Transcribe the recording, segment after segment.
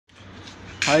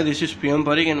Hi, this is PM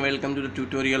Parik and welcome to the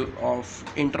tutorial of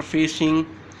interfacing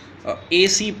a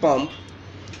AC pump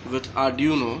with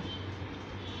Arduino.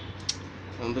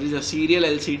 And there is a serial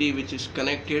LCD which is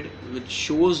connected, which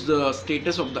shows the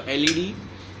status of the LED,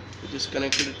 which is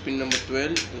connected at pin number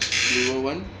 12, this blue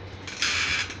one.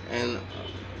 And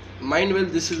mind well,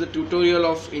 this is a tutorial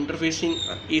of interfacing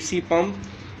a AC pump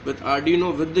with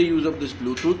Arduino with the use of this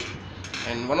Bluetooth.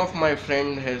 And one of my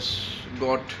friend has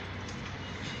got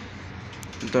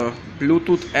the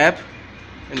Bluetooth app,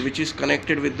 and which is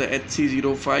connected with the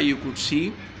HC05, you could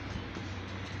see,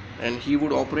 and he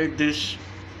would operate this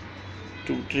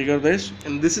to trigger this.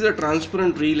 And this is a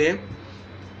transparent relay,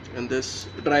 and this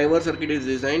driver circuit is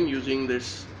designed using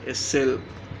this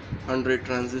SL100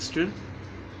 transistor.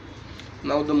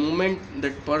 Now the moment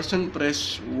that person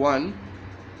press 1,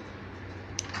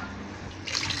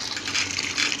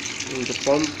 the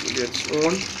pump gets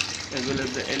on as well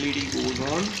as the LED goes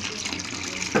on.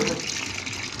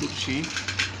 You see,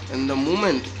 and the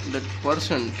moment that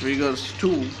person triggers 2,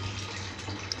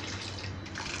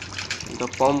 the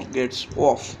pump gets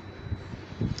off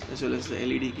as well as the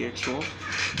LED gets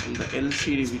off, and the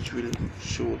LCD which will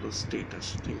show the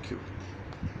status. Thank you.